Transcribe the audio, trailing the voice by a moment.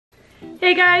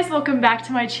Hey guys, welcome back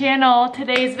to my channel.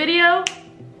 Today's video,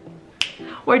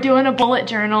 we're doing a bullet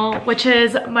journal, which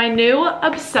is my new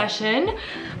obsession.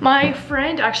 My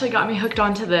friend actually got me hooked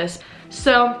onto this.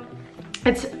 So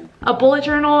it's a bullet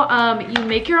journal. You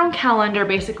make your own calendar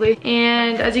basically,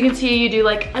 and as you can see, you do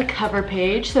like a cover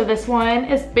page. So this one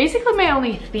is basically my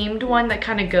only themed one that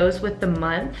kind of goes with the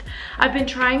month. I've been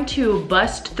trying to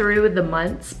bust through the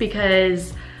months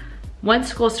because once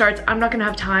school starts, I'm not gonna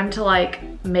have time to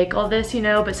like make all this, you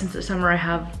know, but since it's summer, I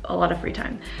have a lot of free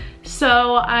time.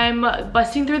 So I'm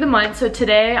busting through the months. So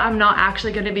today I'm not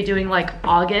actually gonna be doing like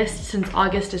August, since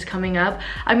August is coming up.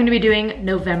 I'm gonna be doing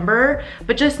November,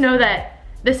 but just know that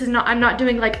this is not, I'm not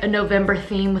doing like a November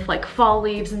theme with like fall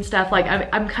leaves and stuff. Like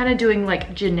I'm kind of doing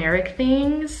like generic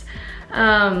things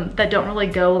that don't really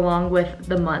go along with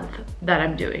the month that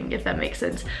I'm doing, if that makes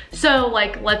sense. So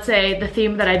like, let's say the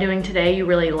theme that I'm doing today you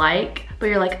really like, but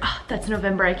you're like, oh, that's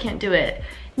November, I can't do it.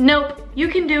 Nope, you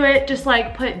can do it, just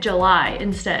like put July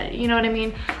instead, you know what I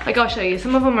mean? Like I'll show you,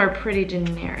 some of them are pretty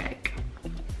generic.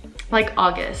 Like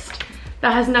August.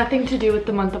 That has nothing to do with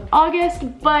the month of August,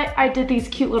 but I did these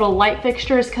cute little light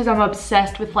fixtures because I'm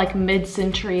obsessed with like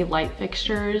mid-century light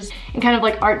fixtures and kind of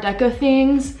like Art Deco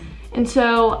things. And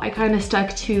so I kind of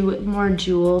stuck to more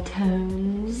jewel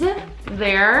tones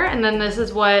there. And then this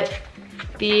is what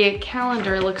the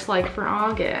calendar looks like for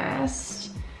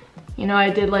August. You know, I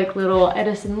did like little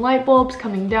Edison light bulbs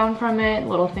coming down from it,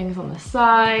 little things on the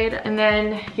side. And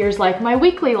then here's like my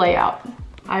weekly layout.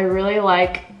 I really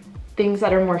like things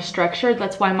that are more structured.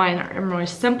 That's why mine are more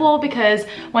simple, because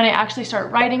when I actually start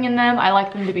writing in them, I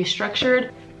like them to be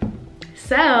structured.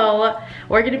 So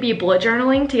we're gonna be bullet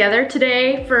journaling together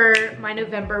today for my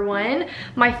November one.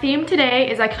 My theme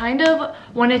today is I kind of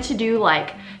wanted to do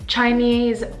like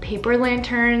Chinese paper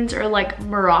lanterns or like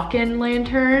Moroccan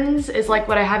lanterns is like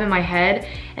what I have in my head.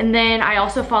 And then I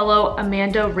also follow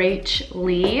Amanda Rach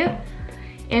Lee,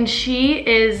 and she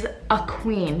is a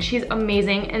queen. She's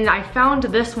amazing. And I found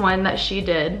this one that she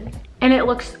did and it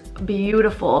looks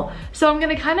beautiful. So I'm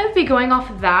gonna kind of be going off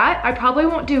of that. I probably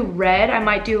won't do red. I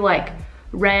might do like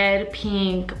red,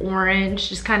 pink, orange,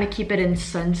 just kind of keep it in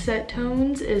sunset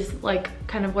tones is like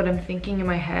kind of what I'm thinking in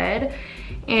my head.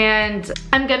 And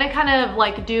I'm gonna kind of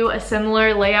like do a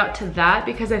similar layout to that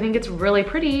because I think it's really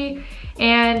pretty,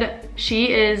 and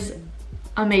she is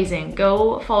amazing.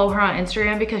 Go follow her on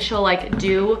Instagram because she'll like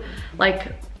do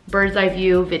like bird's eye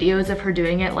view videos of her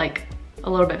doing it like a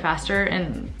little bit faster,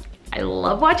 and I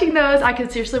love watching those. I could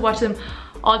seriously watch them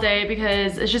all day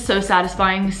because it's just so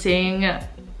satisfying seeing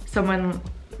someone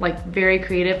like very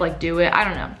creative like do it. I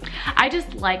don't know, I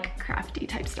just like crafty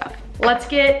type stuff. Let's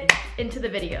get into the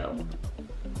video.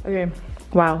 Okay,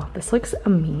 wow, this looks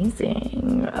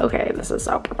amazing. Okay, this is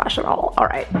so professional. All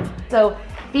right, so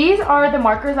these are the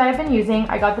markers I have been using.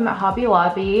 I got them at Hobby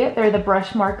Lobby. They're the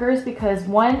brush markers because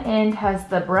one end has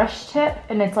the brush tip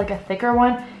and it's like a thicker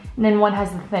one, and then one has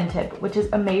the thin tip, which is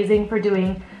amazing for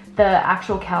doing the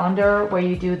actual calendar where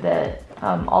you do the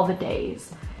all the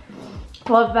days.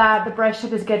 Love that. The brush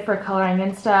tip is good for coloring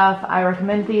and stuff. I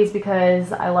recommend these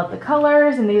because I love the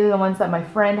colors, and these are the ones that my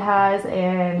friend has,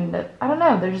 and I don't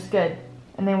know, they're just good.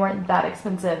 And they weren't that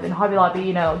expensive. And Hobby Lobby,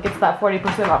 you know, gets that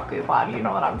 40% off coupon, you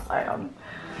know what I'm saying.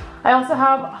 I also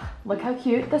have, look how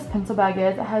cute this pencil bag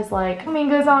is. It has like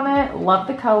flamingos on it. Love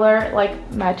the color, it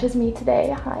like matches me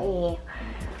today. Hi.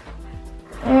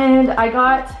 And I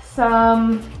got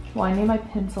some, well, I need my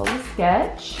pencil to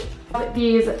sketch.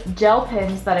 These gel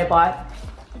pens that I bought.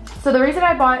 So the reason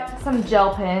I bought some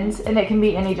gel pens, and it can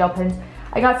be any gel pens,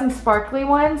 I got some sparkly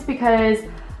ones because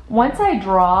once I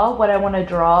draw what I want to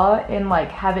draw and like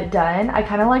have it done, I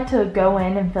kind of like to go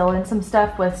in and fill in some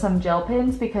stuff with some gel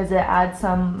pens because it adds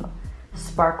some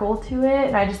sparkle to it,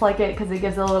 and I just like it because it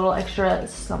gives a little extra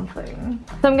something.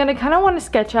 So I'm gonna kind of want to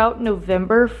sketch out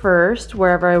November first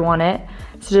wherever I want it.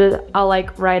 So just, I'll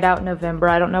like write out November.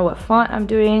 I don't know what font I'm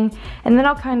doing, and then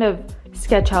I'll kind of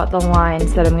sketch out the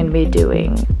lines that I'm going to be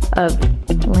doing of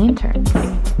lanterns.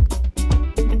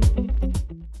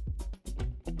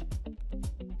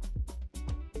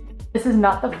 This is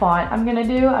not the font I'm going to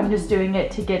do. I'm just doing it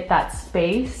to get that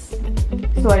space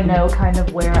so I know kind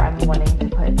of where I'm wanting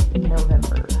to put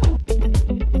November.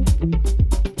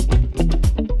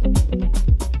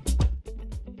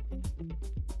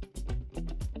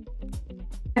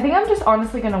 I think I'm just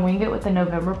honestly gonna wing it with the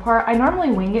November part. I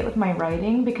normally wing it with my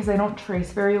writing because I don't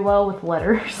trace very well with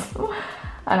letters.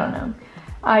 I don't know.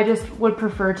 I just would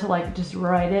prefer to like just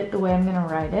write it the way I'm gonna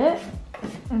write it.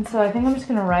 And so I think I'm just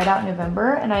gonna write out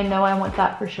November, and I know I want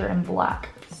that for sure in black.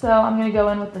 So I'm gonna go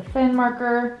in with the thin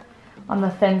marker on the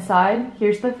thin side.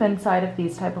 Here's the thin side of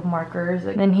these type of markers.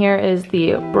 And then here is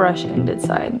the brush ended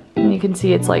side. And you can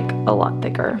see it's like a lot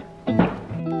thicker.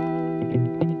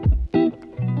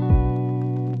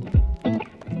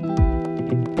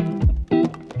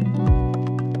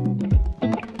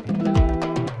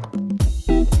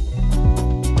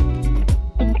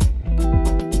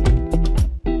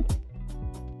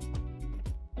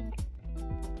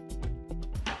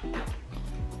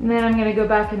 And then I'm gonna go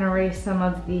back and erase some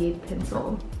of the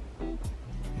pencil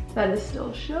that is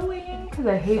still showing, because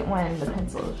I hate when the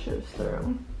pencil shows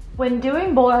through. When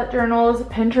doing bullet journals,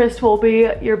 Pinterest will be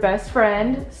your best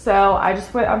friend. So I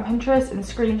just went on Pinterest and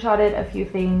screenshotted a few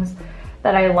things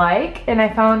that I like, and I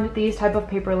found these type of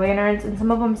paper lanterns, and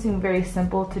some of them seem very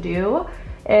simple to do,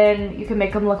 and you can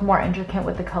make them look more intricate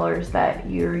with the colors that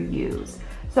you use.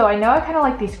 So I know I kind of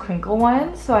like these crinkle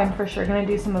ones, so I'm for sure gonna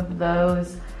do some of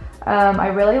those. I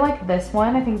really like this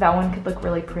one. I think that one could look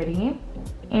really pretty.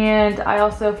 And I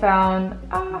also found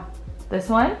this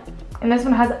one. And this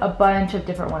one has a bunch of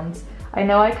different ones. I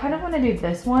know I kind of want to do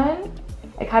this one.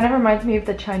 It kind of reminds me of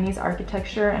the Chinese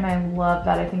architecture, and I love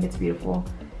that. I think it's beautiful.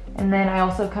 And then I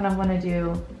also kind of want to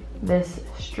do this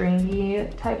stringy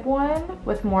type one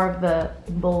with more of the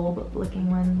bulb looking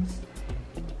ones.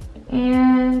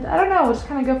 And I don't know, we'll just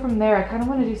kind of go from there. I kind of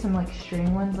want to do some like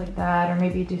string ones like that, or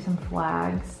maybe do some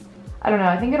flags. I don't know,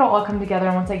 I think it'll all come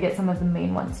together once I get some of the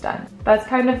main ones done. That's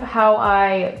kind of how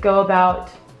I go about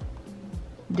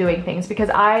doing things, because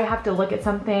I have to look at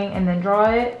something and then draw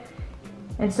it.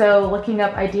 And so looking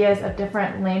up ideas of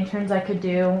different lanterns I could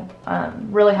do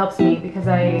really helps me, because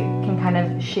I can kind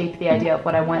of shape the idea of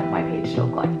what I want my page to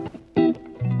look like.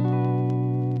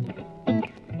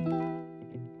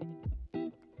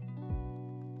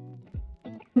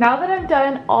 Now that I'm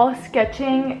done all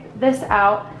sketching this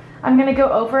out, I'm gonna go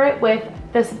over it with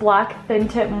this black thin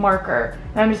tip marker.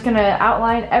 And I'm just gonna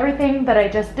outline everything that I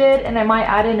just did, and I might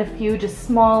add in a few just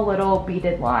small little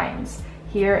beaded lines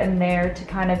here and there to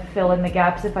kind of fill in the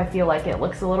gaps if I feel like it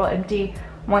looks a little empty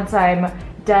once I'm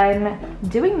done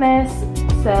doing this.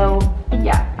 So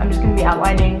yeah, I'm just gonna be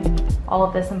outlining all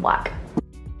of this in black.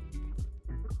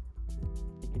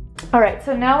 All right,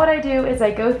 so now what I do is I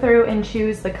go through and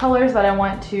choose the colors that I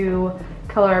want to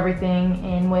color everything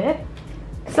in with.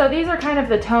 So these are kind of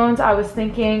the tones I was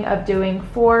thinking of doing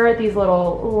for these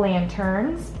little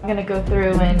lanterns. I'm gonna go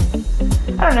through and,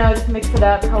 I don't know, just mix it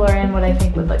up, color in what I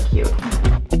think would look cute.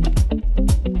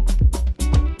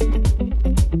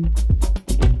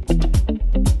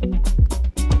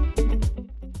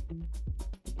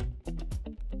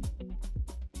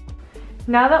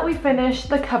 Now that we finished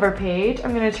the cover page,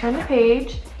 I'm gonna turn the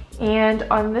page, and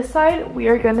on this side, we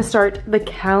are gonna start the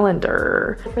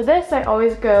calendar. For this, I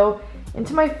always go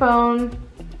into my phone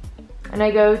and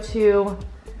I go to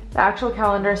the actual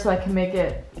calendar so I can make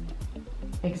it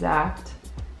exact.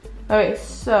 Okay,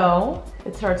 so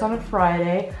it starts on a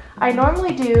Friday. I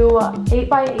normally do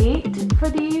 8x8 for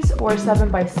these, or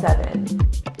 7x7.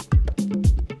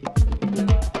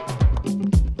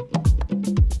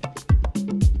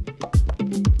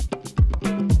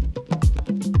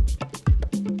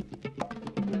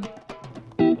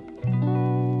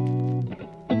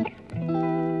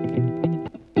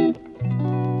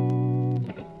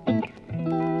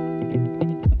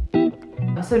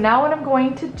 So now what I'm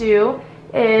going to do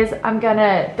is I'm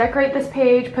gonna decorate this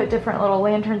page, put different little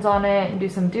lanterns on it, and do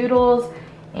some doodles,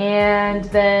 and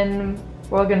then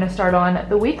we're gonna start on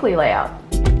the weekly layout.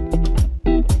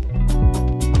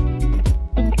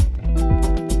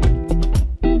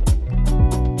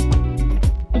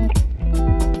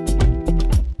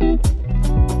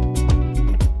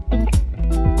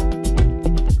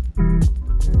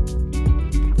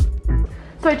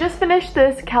 So I just finished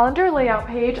this calendar layout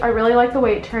page. I really like the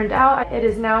way it turned out. It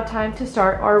is now time to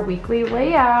start our weekly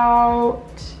layout.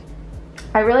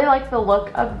 I really like the look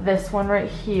of this one right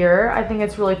here. I think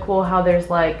it's really cool how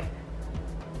there's like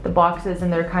the boxes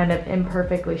and they're kind of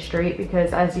imperfectly straight,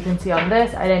 because as you can see on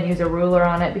this, I didn't use a ruler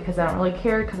on it because I don't really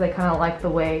care, because I kind of like the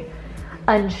way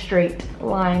unstraight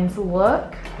lines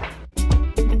look.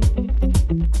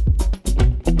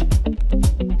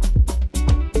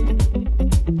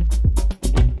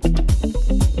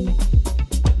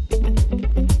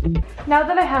 Now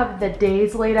that I have the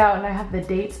days laid out and I have the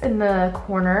dates in the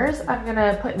corners, I'm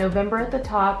gonna put November at the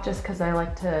top just because I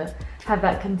like to have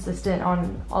that consistent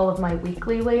on all of my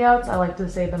weekly layouts. I like to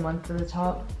say the month at the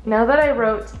top. Now that I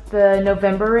wrote the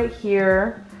November right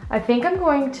here, I think I'm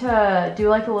going to do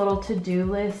like a little to-do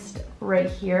list right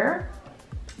here,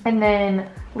 and then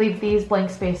leave these blank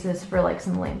spaces for like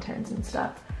some lanterns and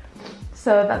stuff.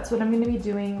 So that's what I'm gonna be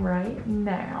doing right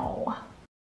now.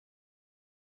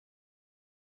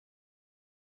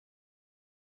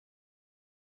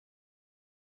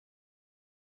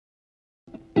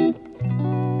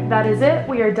 that is it.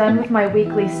 We are done with my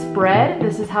weekly spread.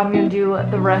 This is how I'm gonna do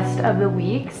the rest of the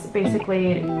weeks.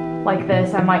 Basically like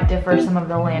this. I might differ some of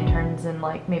the lanterns and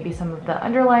like maybe some of the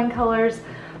underlying colors,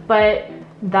 but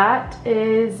that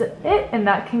is it, and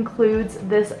that concludes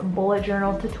this bullet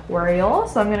journal tutorial.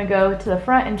 So I'm gonna go to the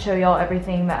front and show y'all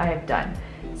everything that I have done.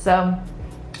 So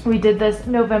we did this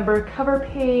November cover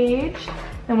page,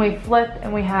 then we flip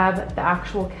and we have the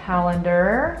actual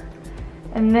calendar.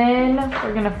 And then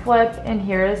we're gonna flip, and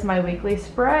here is my weekly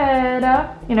spread.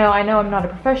 You know I'm not a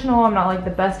professional, I'm not like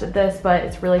the best at this, but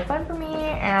it's really fun for me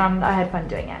and I had fun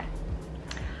doing it.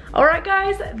 All right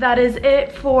guys, that is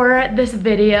it for this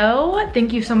video.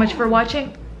 Thank you so much for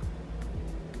watching.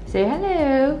 Say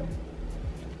hello.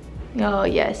 Oh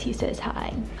yes, he says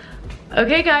hi.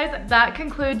 Okay guys, that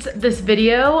concludes this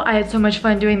video. I had so much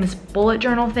fun doing this bullet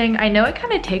journal thing. I know it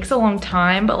kind of takes a long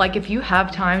time, but like if you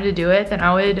have time to do it, then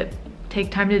I would take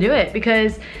time to do it,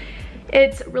 because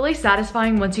it's really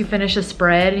satisfying once you finish a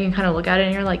spread and you kind of look at it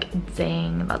and you're like,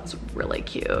 dang, that's really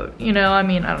cute. You know, I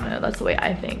mean, I don't know, that's the way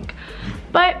I think.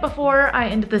 But before I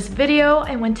end this video,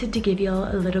 I wanted to give you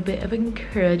a little bit of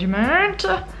encouragement.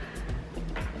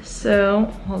 So,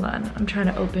 hold on, I'm trying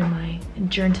to open my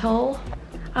journal.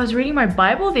 I was reading my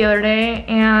Bible the other day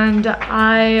and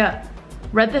I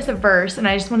read this verse and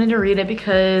I just wanted to read it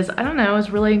because, I don't know, it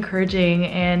was really encouraging.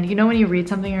 And you know when you read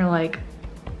something, you're like,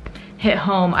 hit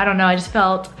home. I don't know, I just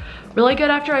felt really good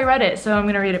after I read it, so I'm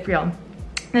gonna read it for y'all.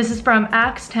 This is from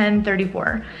Acts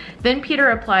 10:34. Then Peter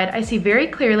replied, I see very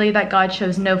clearly that God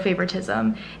shows no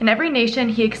favoritism. In every nation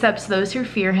he accepts those who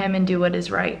fear him and do what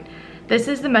is right. This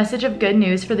is the message of good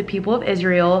news for the people of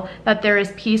Israel, that there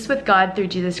is peace with God through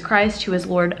Jesus Christ, who is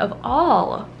Lord of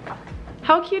all.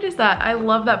 How cute is that? I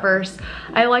love that verse.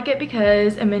 I like it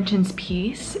because it mentions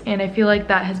peace, and I feel like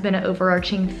that has been an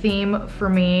overarching theme for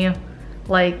me,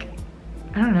 like,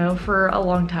 I don't know, for a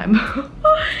long time.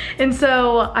 And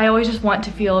so I always just want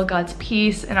to feel God's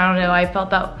peace, and I don't know, I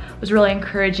felt that was really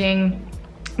encouraging,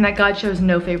 and that God shows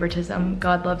no favoritism.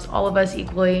 God loves all of us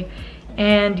equally.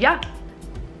 And yeah,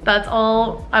 that's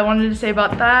all I wanted to say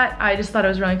about that. I just thought it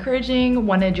was really encouraging,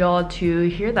 wanted y'all to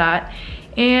hear that.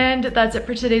 And that's it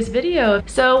for today's video.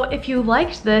 So if you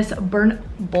liked this bullet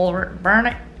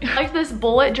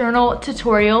journal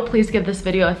tutorial, please give this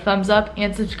video a thumbs up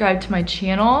and subscribe to my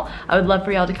channel. I would love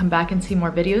for y'all to come back and see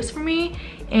more videos from me.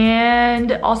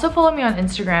 And also follow me on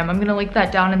Instagram. I'm gonna link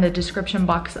that down in the description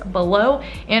box below,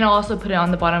 and I'll also put it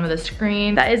on the bottom of the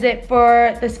screen. That is it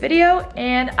for this video,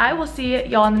 and I will see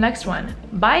y'all in the next one.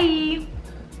 Bye.